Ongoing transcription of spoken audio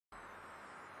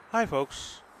Hi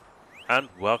folks, and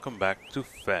welcome back to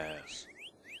FEZ.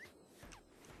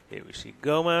 Here we see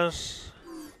Gomez,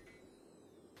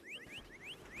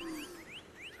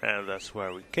 and that's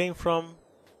where we came from.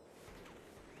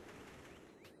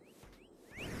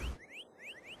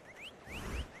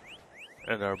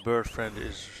 And our bird friend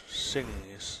is singing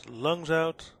his lungs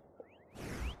out.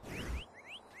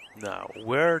 Now,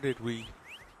 what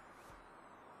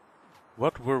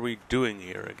were we doing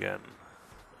here again?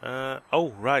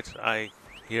 Oh, right, I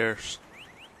hear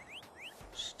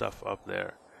stuff up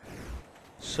there.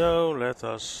 So let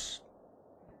us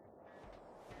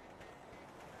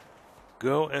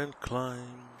go and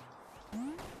climb.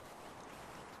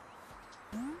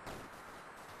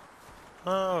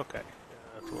 Okay,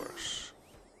 that works.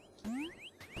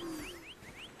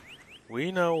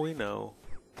 We know.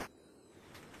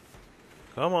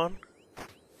 Come on.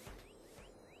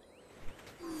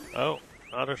 Oh,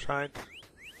 other side.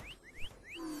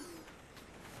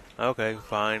 Okay,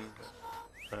 fine.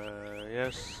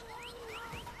 Yes.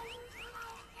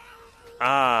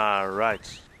 Ah,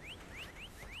 right.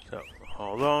 So,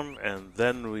 hold on, and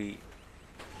then we...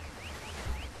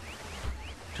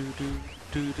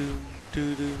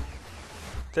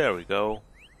 There we go.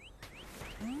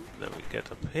 Then we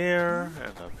get up here,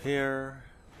 and up here.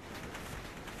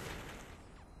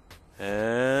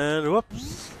 And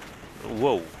whoops!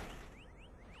 Whoa!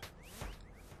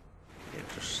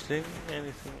 Interesting.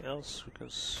 Anything else we can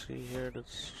see here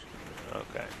that's...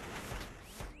 Okay.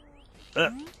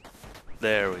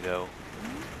 There we go.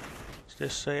 Does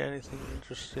this say anything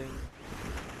interesting?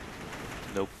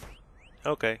 Nope.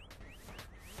 Okay.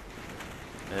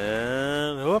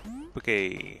 And whoop!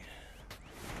 Okay.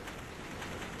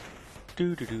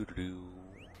 Do.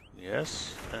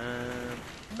 Yes.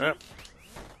 And...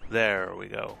 there we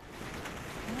go.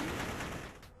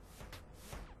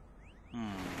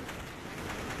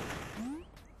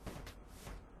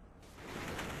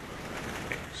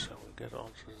 Get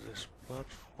onto this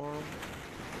platform,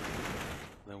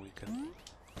 then we can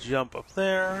jump up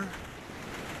there,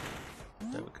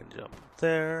 then we can jump up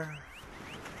there,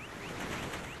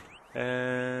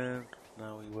 and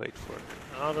now we wait for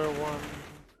the other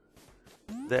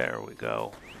one. There we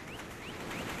go.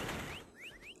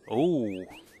 Oh,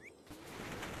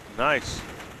 nice.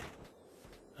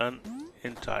 An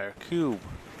entire cube.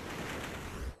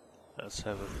 Let's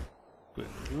have a quick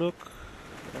look.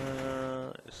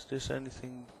 Is this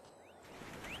anything?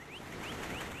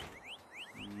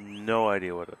 No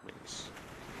idea what that means.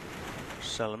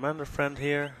 Salamander friend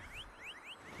here.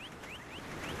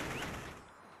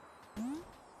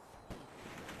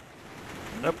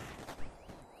 Up.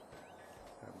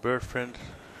 Bird friend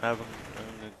having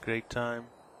a great time.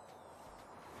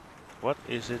 What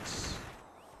is it?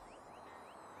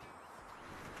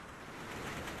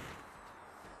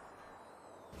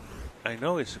 I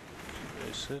know it's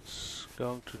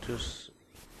going to just...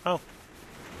 Oh!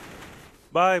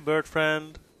 Bye, bird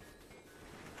friend!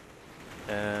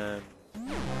 And...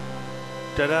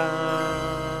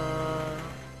 ta-da!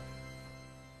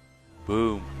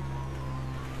 Boom!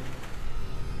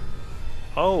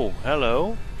 Oh,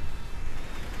 hello!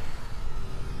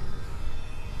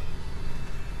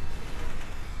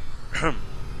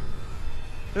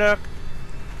 Look!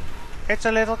 It's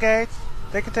a little gate!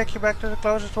 They can take you back to the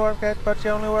closest warp gate, but you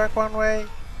only work one way.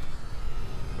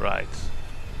 Right.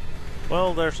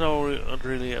 Well, there's no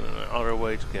really another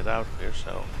way to get out of here,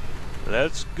 so...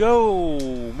 let's go,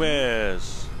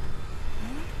 miss!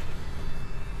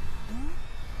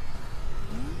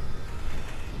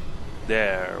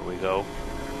 There we go.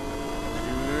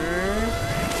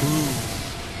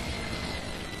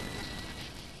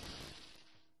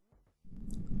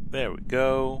 There we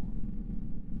go.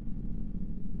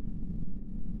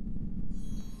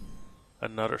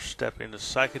 Another step in the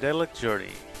psychedelic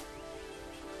journey.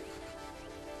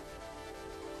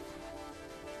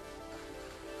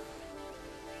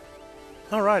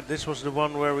 Alright, this was the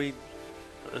one where we...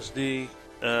 is the...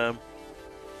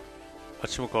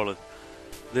 whatchamacallit?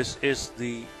 This is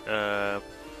the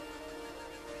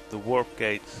warp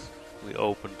gate we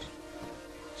opened.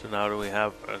 So now that we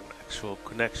have an actual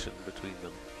connection between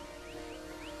them.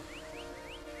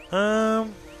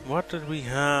 What did we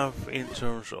have in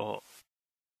terms of...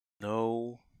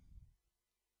 No.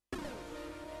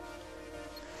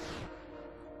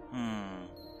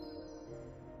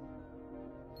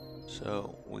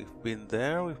 So, we've been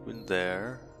there.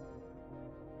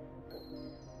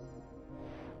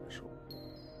 So,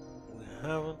 we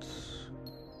haven't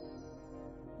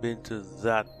been to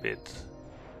that bit.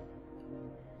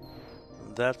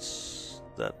 That's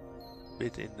that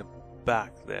bit in the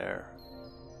back there.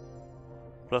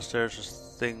 Plus there's a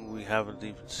thing we haven't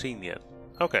even seen yet.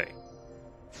 Okay.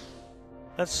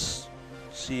 Let's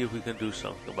see if we can do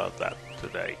something about that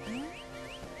today.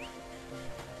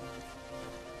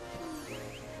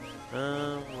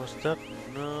 Was that?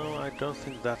 No, I don't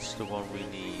think that's the one we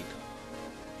need.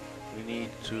 We need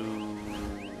to...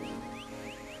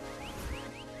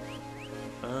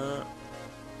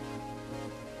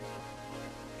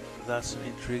 that's an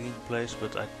intriguing place,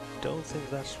 but I don't think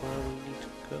that's where we need to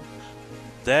go.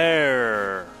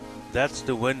 There! That's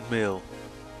the windmill.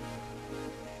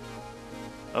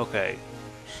 Okay,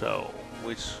 so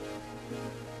which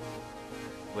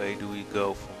way do we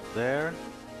go from there?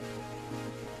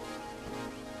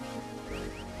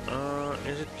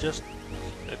 Is it just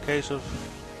a case of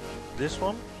this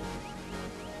one?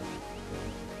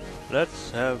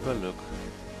 Let's have a look.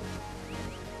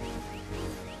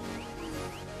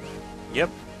 Yep,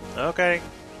 okay.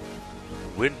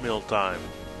 Windmill time.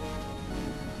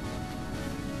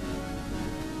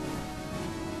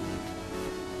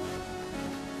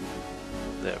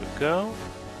 There we go.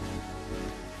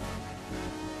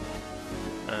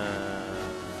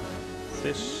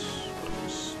 This one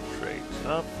is straight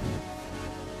up.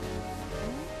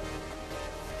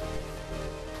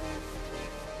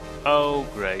 Oh,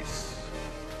 great.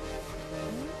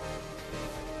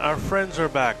 Our friends are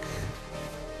back.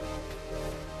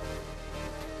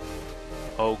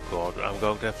 Oh god, I'm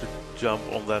going to have to jump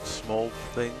on that small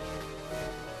thing.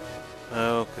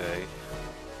 Okay.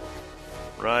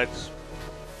 Right.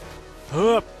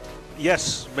 Hup!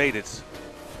 Yes, made it.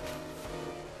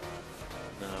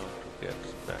 Now to get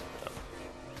back up.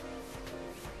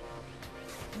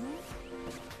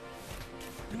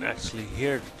 You can actually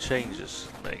hear the changes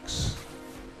it makes.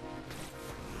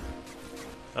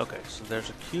 Okay, so there's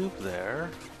a cube there,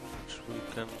 which we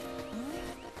can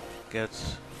get.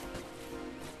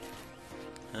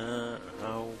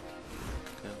 How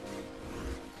can we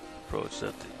approach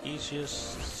that the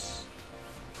easiest?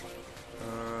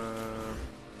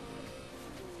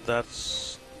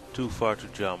 That's too far to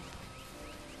jump.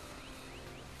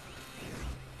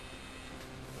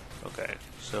 Okay,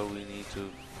 so we need to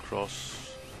cross.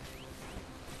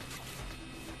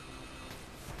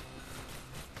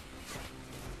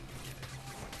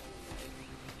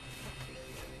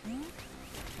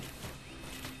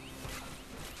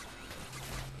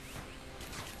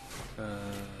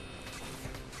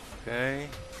 Okay.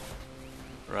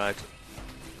 Right.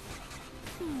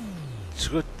 It's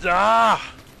good.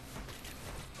 Ah!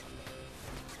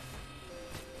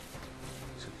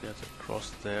 To get across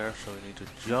there, so we need to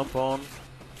jump on.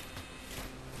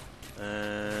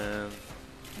 And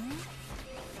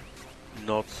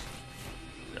not.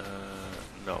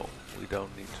 No, we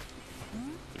don't need to.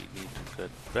 We need to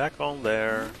get back on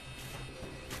there.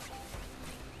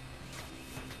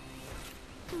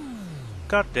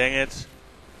 God dang it.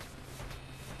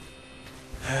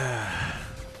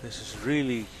 This is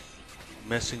really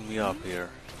messing me up here.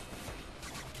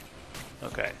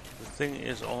 Okay, the thing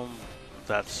is on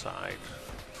that side.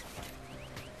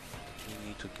 We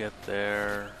need to get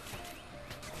there.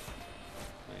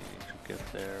 We need to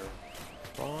get there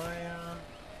via...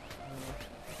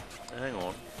 hang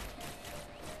on.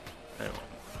 Hang on.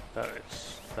 That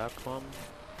is that one.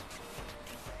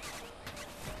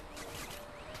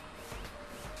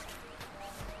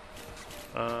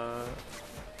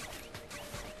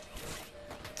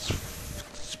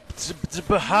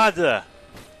 Bahada!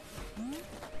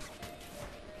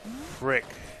 Frick.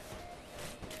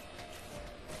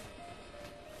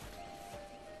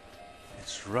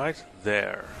 It's right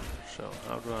there. So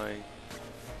how do I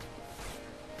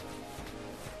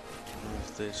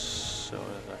move this so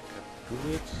that I can do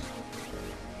it?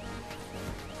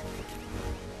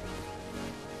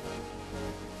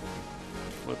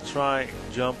 We'll try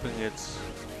jumping it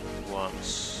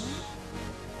once.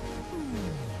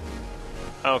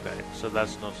 Okay, so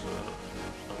that's not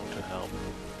going to help.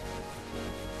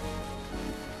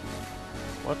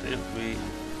 What if we...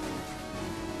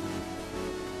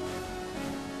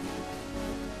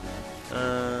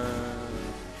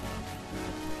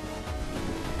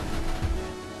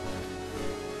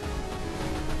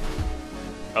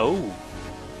 oh,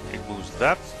 it moves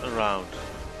that around.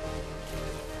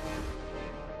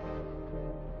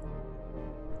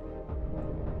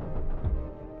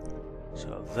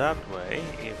 So that way,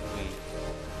 if we...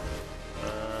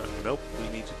 nope, we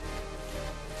need to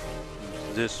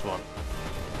use this one.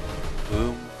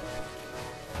 Boom.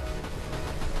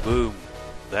 Boom.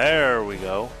 There we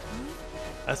go.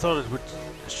 I thought it would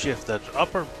shift that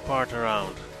upper part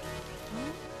around.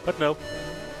 But nope.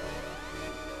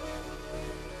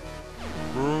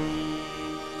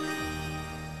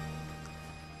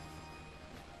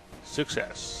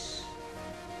 Success.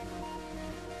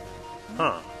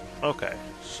 Huh. Okay.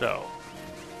 So.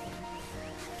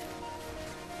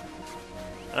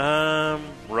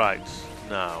 Right.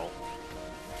 Now.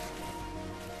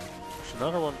 There's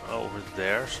another one over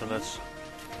there, so let's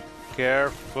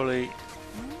carefully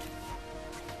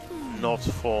not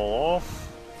fall off.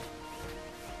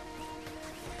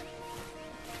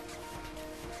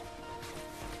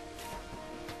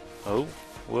 Oh,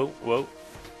 whoa, whoa.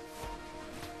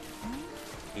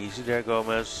 Easy there,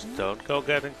 Gomez. Don't go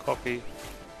getting cocky.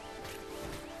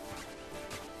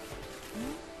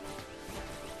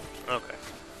 Okay.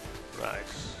 Right.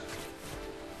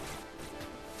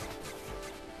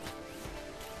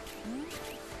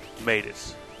 Made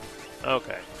it.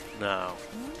 Okay. Now.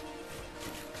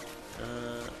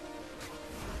 We'll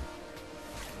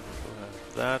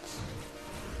have that.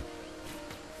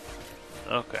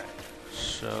 Okay.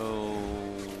 So.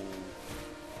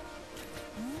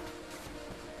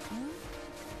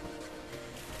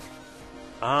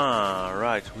 Ah,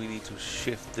 right. We need to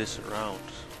shift this around.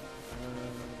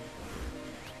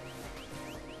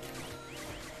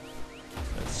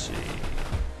 Let's see.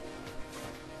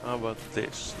 How about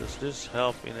this? Does this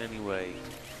help in any way?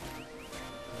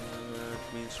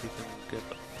 It means we can get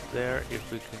up there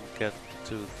if we can get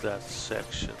to that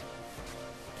section.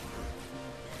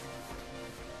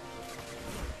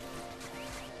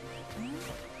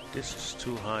 This is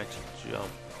too high to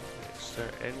jump. Is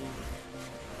there any?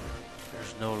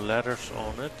 There's no ladders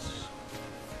on it.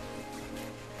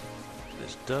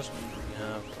 This doesn't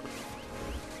have.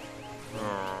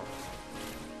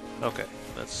 Okay,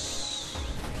 let's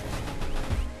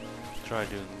try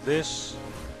doing this.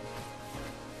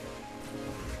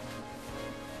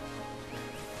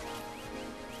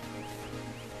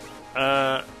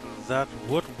 That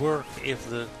would work if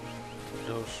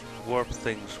those warp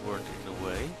things weren't in the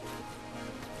way.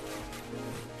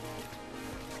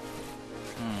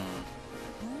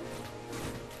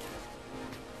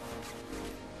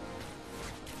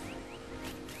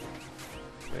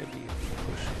 Maybe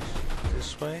push it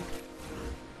this way.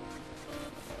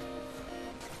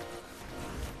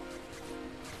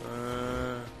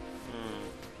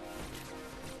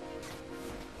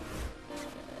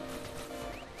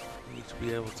 Need to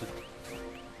be able to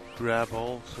grab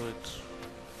hold so it's.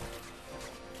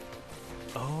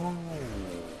 Oh,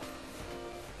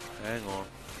 hang on.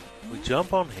 We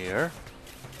jump on here,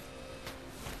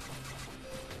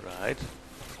 right?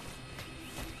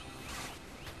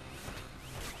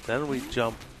 Then we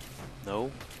jump.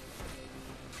 No.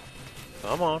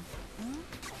 Come on.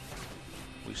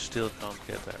 We still can't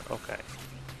get there. Okay.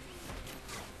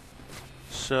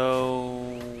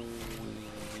 So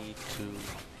we need to.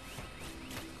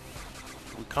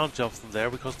 We can't jump from there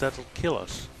because that'll kill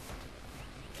us.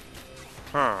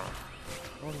 Huh.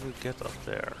 How do we get up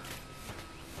there?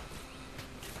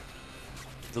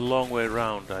 The long way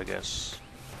round, I guess.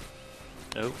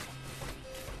 Oh.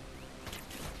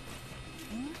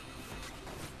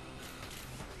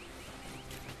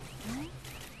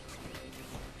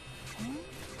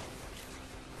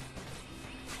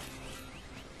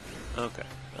 Okay.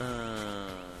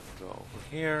 Go over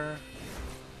here.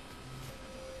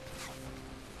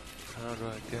 How do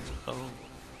I get? Oh.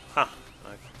 Ha!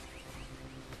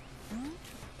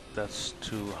 That's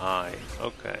too high.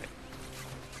 Okay.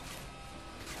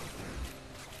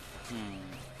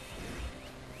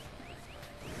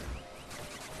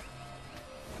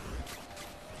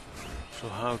 So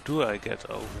how do I get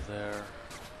over there?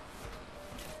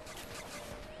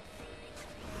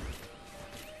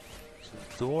 There's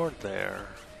a door there.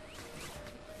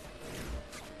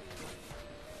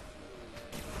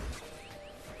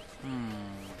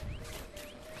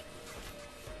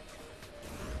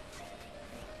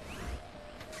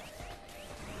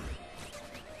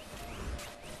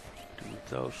 Do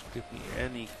those give me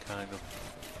any kind of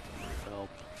help?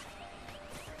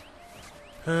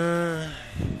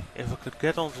 If I could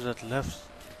get onto that left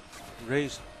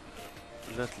raised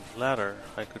little ladder,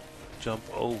 I could jump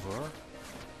over.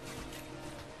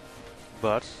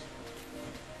 But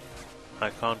I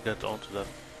can't get onto that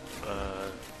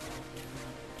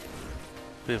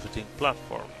pivoting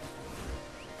platform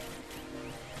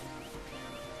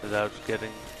without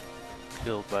getting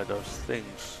killed by those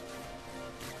things.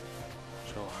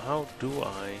 So how do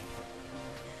I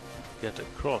get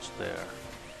across there?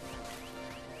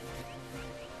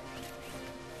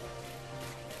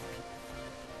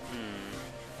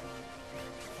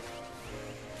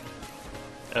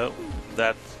 Oh,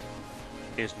 that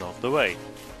is not the way.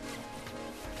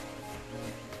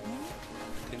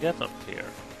 I can get up here.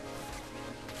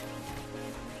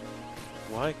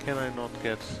 Why can I not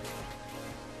get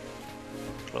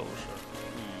closer.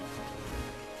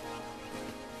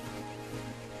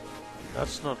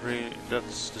 That's not really,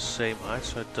 that's the same height,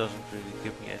 so it doesn't really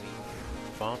give me any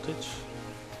advantage.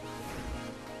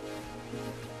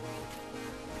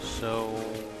 So,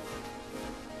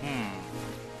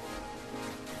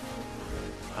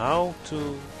 how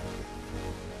to,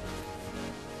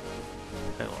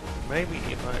 hang on, maybe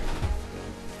if I,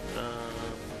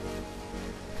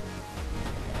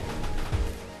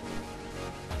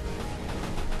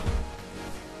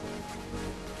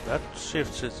 that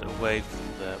shifts it away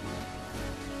from them.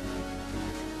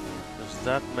 Does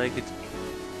that make it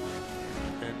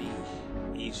any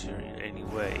easier in any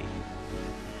way?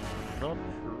 Not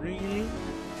really.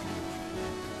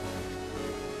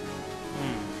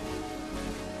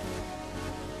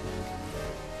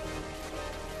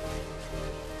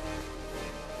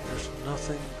 There's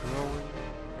nothing growing.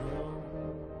 No.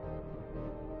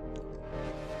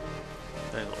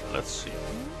 Hang on, let's see.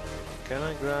 Can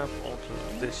I grab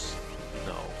onto this?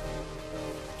 No.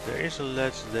 There is a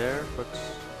ledge there, but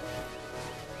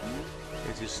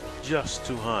it is just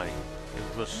too high.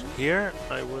 If it was here,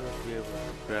 I wouldn't be able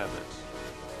to grab it.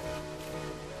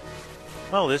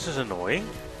 Well, this is annoying.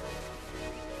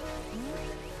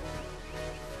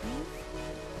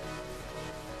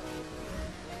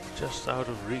 Just out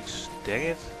of reach, dang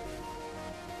it.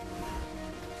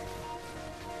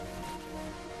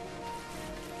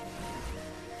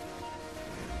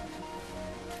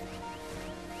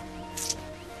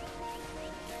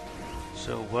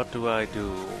 So what do I do?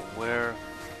 Where?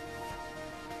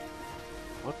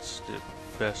 What's the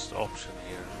best option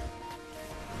here?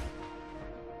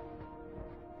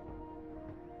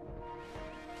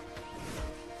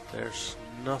 There's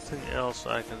nothing else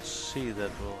I can see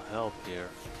that will help here.